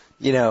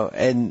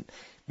 and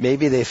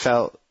maybe they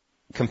felt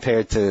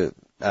compared to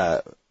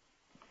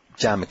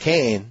John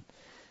McCain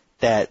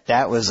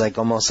that was like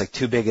almost like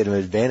too big of an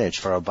advantage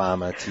for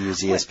Obama to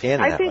use ESPN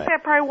in that way. I think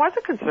that probably was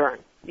a concern,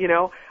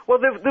 Well,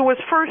 there was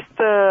first,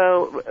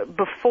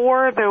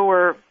 before there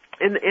were,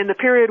 in the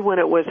period when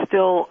it was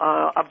still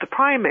of the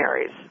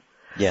primaries,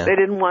 they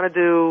didn't want to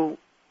do,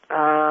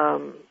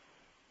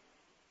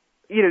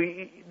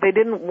 they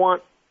didn't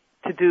want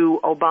to do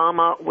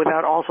Obama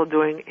without also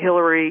doing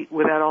Hillary,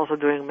 without also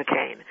doing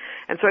McCain.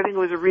 And so I think it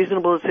was a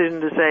reasonable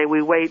decision to say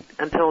we wait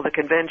until the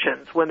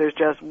conventions when there's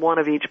just one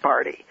of each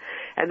party.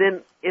 And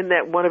then in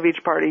that one of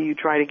each party, you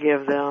try to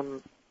give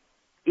them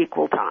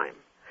equal time.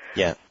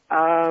 Yeah.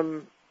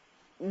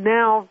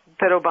 Now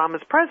that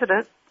Obama's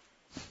president,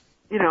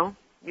 you don't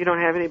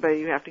have anybody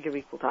you have to give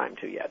equal time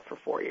to yet for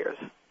 4 years.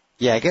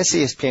 Yeah, I guess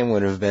ESPN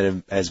would have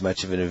been as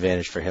much of an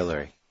advantage for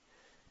Hillary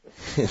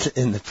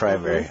in the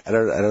primary. I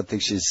don't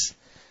think she's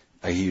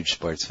a huge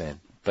sports fan,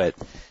 but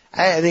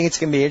I think it's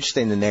going to be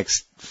interesting the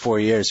next 4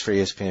 years for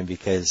ESPN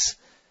because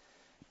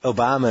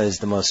Obama is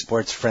the most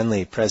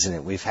sports-friendly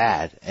president we've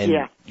had,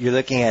 and you're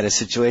looking at a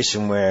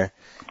situation where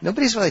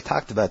nobody's really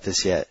talked about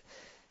this yet,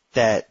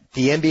 that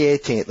the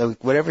NBA team,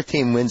 whatever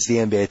team wins the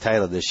NBA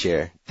title this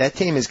year, that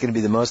team is going to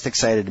be the most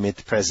excited to meet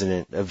the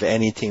president of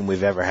any team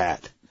we've ever had.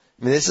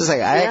 I mean, this is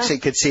like, I actually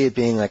could see it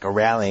being like a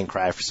rallying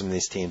cry for some of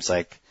these teams,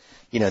 like,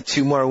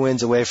 2 more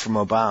wins away from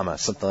Obama,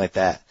 something like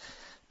that.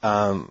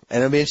 And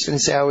it'll be interesting to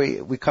see how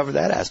we cover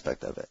that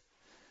aspect of it.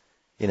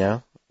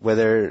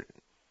 Whether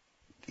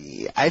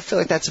I feel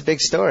like that's a big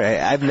story.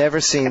 I've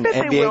never seen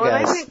NBA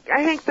guys.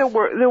 I think there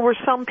were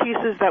some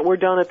pieces that were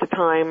done at the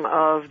time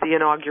of the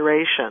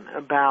inauguration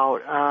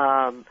about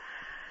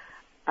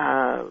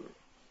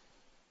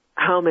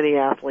how many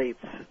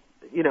athletes,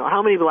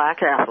 how many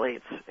black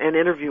athletes, and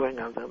interviewing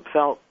of them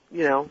felt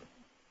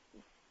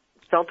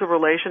a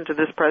relation to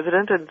this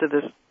president and to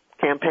this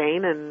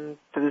campaign and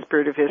to this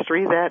period of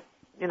history that,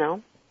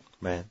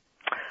 Man.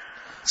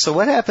 So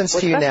what happens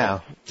to you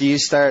now? Do you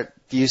start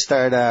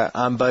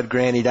on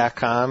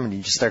budgranny.com and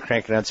you just start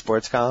cranking out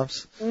sports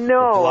columns?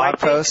 No, I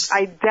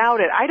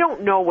doubt it. I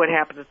don't know what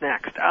happens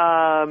next.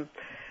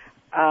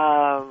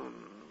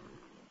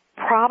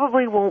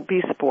 Probably won't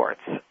be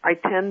sports. I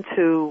tend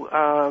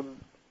to,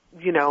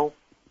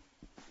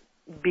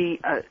 be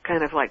a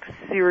kind of like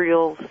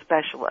serial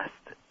specialist,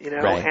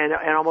 right. and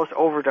almost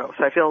overdose.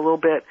 I feel a little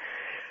bit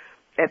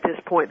at this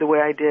point the way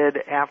I did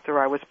after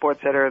I was sports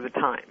editor of the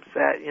Times,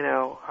 that,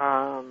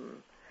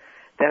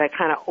 that I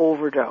kind of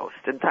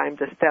overdosed, and time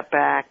to step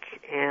back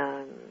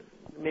and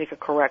make a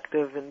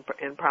corrective and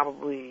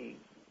probably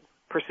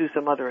pursue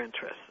some other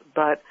interests.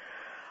 But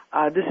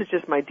this is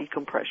just my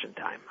decompression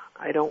time.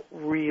 I don't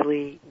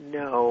really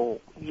know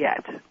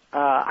yet.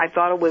 I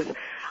thought it was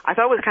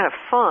kind of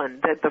fun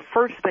that the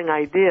first thing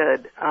I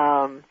did,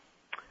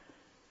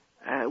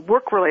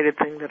 work-related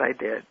thing that I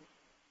did,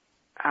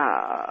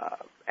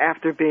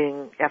 after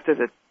the,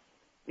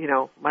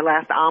 my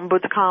last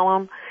ombuds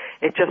column,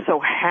 it just so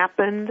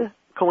happened,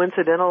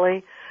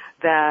 coincidentally,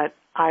 that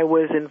I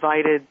was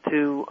invited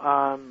to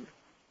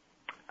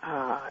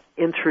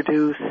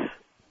introduce.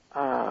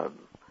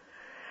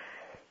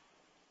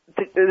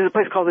 There's a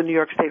place called the New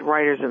York State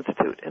Writers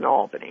Institute in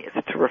Albany. It's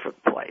a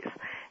terrific place,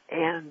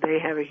 and they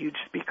have a huge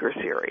speaker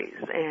series.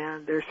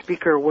 And their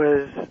speaker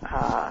was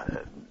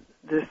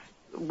this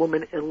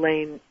woman,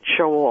 Elaine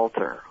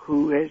Showalter,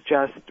 who has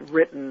just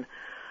written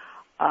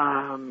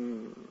a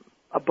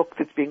book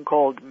that's being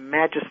called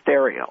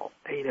Magisterial.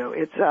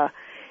 It's a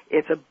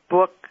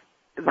book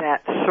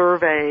that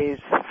surveys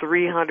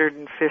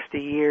 350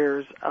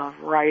 years of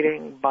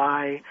writing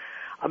by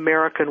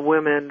American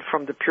women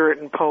from the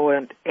Puritan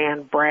poet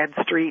Anne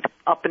Bradstreet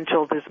up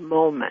until this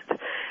moment.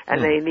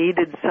 And they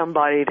needed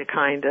somebody to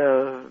kind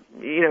of,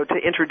 to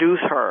introduce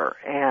her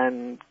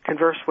and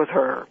converse with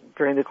her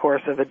during the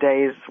course of a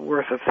day's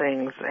worth of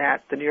things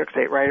at the New York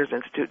State Writers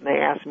Institute, and they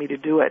asked me to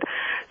do it.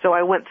 So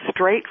I went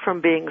straight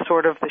from being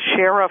sort of the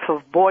sheriff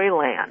of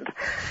Boyland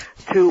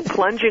to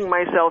plunging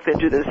myself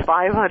into this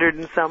 500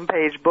 and some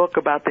page book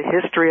about the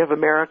history of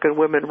American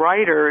women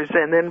writers,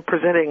 and then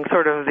presenting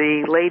sort of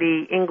the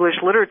lady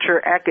English literature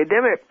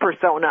academic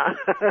persona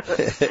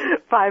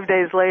 5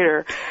 days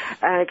later.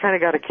 And I kind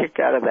of got a kick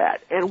out of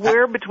that. And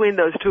where between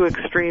those two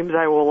extremes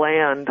I will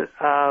land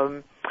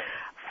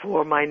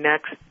for my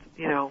next,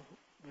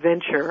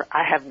 venture,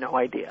 I have no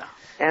idea.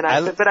 And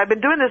but I've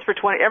been doing this for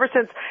ever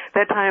since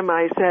that time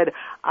I said,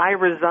 I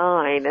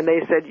resign, and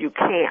they said, you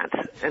can't.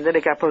 And then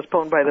it got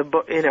postponed by the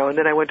book, and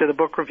then I went to the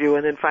book review,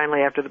 and then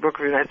finally after the book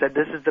review, I said,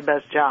 this is the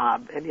best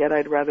job. And yet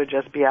I'd rather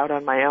just be out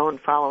on my own,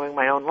 following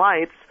my own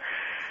lights.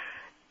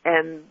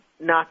 And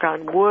knock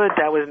on wood,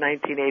 that was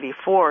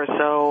 1984.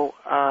 So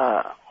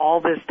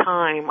all this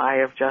time I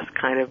have just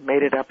kind of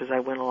made it up as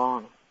I went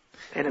along,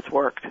 and it's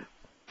worked.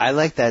 I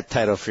like that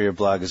title for your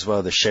blog as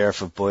well, The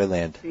Sheriff of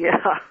Boyland. Yeah.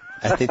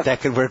 I think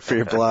that could work for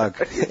your blog.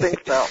 You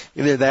think so?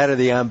 Either that or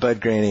the Ombud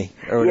Granny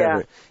or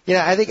whatever.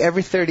 Yeah. I think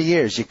every 30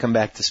 years you come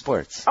back to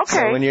sports. Okay.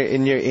 So when you're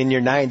in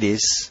your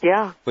 90s,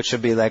 which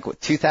would be like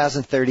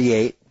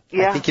 2038,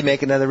 I think you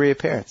make another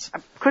reappearance.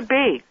 Could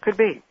be.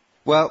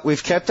 Well,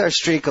 we've kept our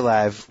streak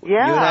alive.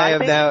 Yeah, you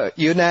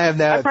and I have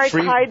now. I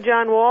probably tied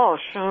John Walsh.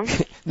 Huh?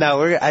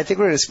 No, I think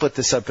we're going to split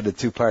this up into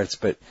two parts.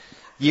 But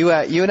you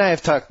and I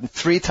have talked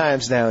 3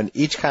 times now, and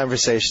each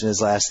conversation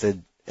has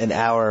lasted an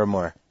hour or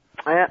more.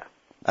 Yeah.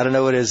 I don't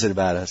know what is it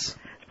about us. It's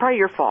probably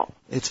your fault.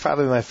 It's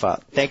probably my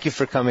fault. Thank you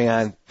for coming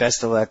on.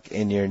 Best of luck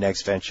in your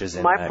next ventures.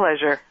 My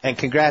pleasure. And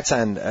congrats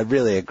on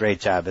really a great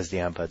job as the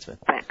ombudsman.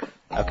 Thanks.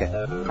 Okay.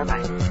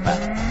 Bye-bye.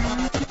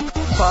 Bye.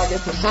 So I get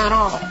to sign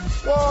off.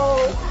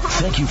 Whoa!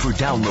 Thank you for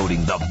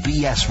downloading the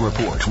BS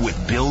Report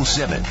with Bill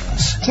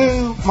Simmons.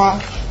 Too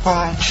much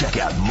fun. Check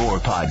out more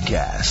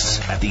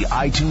podcasts at the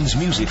iTunes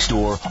Music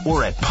Store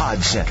or at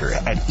Podcenter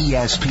at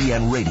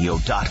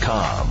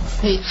ESPNradio.com.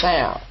 Peace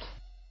out.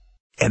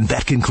 And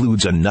that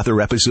concludes another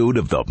episode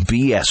of the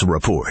BS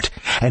Report.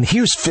 And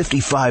here's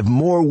 55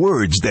 more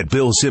words that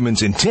Bill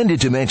Simmons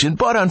intended to mention,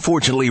 but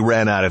unfortunately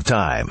ran out of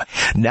time.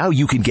 Now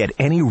you can get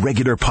any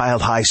regular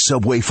piled high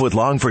Subway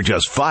footlong for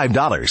just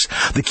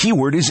 $5. The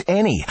keyword is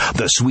any.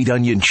 The sweet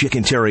onion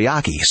chicken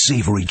teriyaki,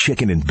 savory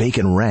chicken and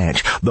bacon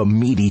ranch, the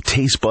meaty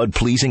taste bud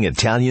pleasing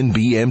Italian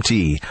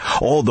BMT.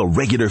 All the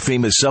regular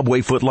famous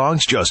Subway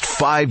footlongs, just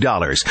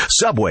 $5.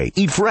 Subway,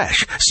 eat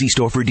fresh. See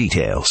store for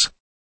details.